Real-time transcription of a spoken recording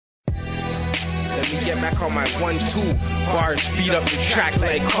me get back on my 1-2. Bars beat up the track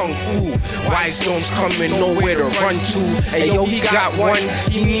like Kung Fu. Wizedomes coming, nowhere to run to. Hey yo, he got one,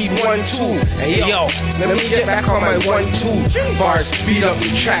 he need one too. Hey yo, let me get back on my 1-2. Bars beat up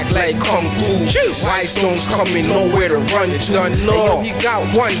the track like Kung Fu. Wizedomes coming, nowhere to run to. Hey yo, he got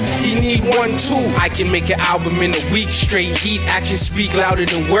one, he need one too. I can make an album in a week, straight heat, actions speak louder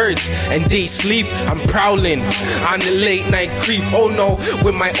than words. And they sleep, I'm prowling on the late night creep. Oh no,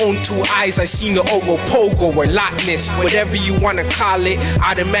 with my own 2 eyes I seen the over pogo or Loch Ness, whatever you wanna call it.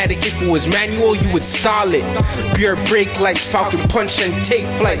 Automatic, if it was manual you would stall it. Beer break like Falcon Punch and take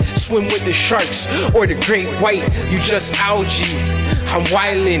flight. Swim with the sharks or the great white. You just algae, I'm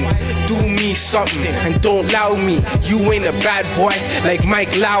wildin'. Do me something and don't allow me. You ain't a bad boy like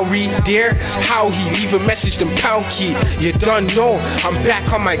Mike Lowry. Dear, how he leave a message them pound key. You done know I'm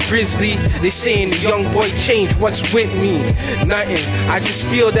back on my grizzly. They saying the young boy changed, what's with me? Nothing, I just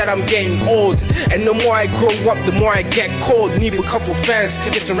feel that I'm getting old. And the more I grow up, the more I get cold. Need a couple fans,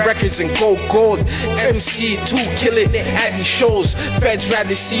 get some records and go gold. MC too, kill it at these shows. Feds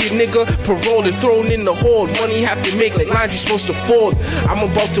rather see a nigga paroled and thrown in the hole. Money have to make like laundry supposed to fold. I'm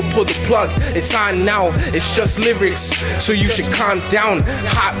about to pull the plug, it's on now. It's just lyrics, so you should calm down.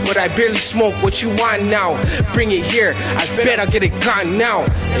 Hot, but I barely smoke, what you want now? Bring it here, I bet I'll get it gone now.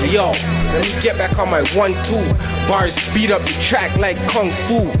 Hey yo, let me get back on my 1-2. Bars beat up the track like Kung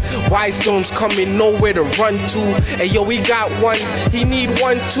Fu. Wizedomes coming, nowhere to run to. Hey yo, he got one, he need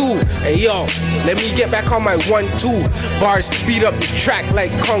one too. Hey yo, let me get back on my 1-2. Bars beat up the track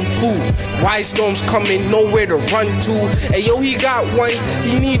like Kung Fu. Wizedomes coming, nowhere to run to. Hey yo, he got one,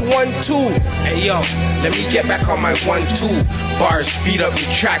 he need one too. Hey yo, let me get back on my 1-2. Bars beat up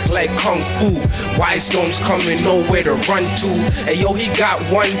the track like Kung Fu. Wizedomes coming, nowhere to run to. Hey yo, he got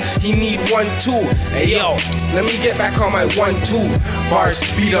one, he need one too. Hey yo, let me get back on my 1-2. Bars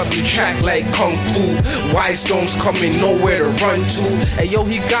beat up the track like Kung Fu. Wizedomes coming, nowhere to run to. Hey yo,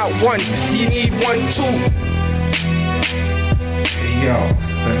 he got one, he need one too. Hey yo,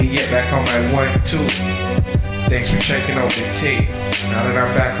 let me get back on my 1-2. Thanks for checking out the tape. Now that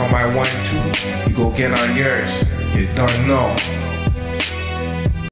I'm back on my 1-2, you go get on yours. You done know.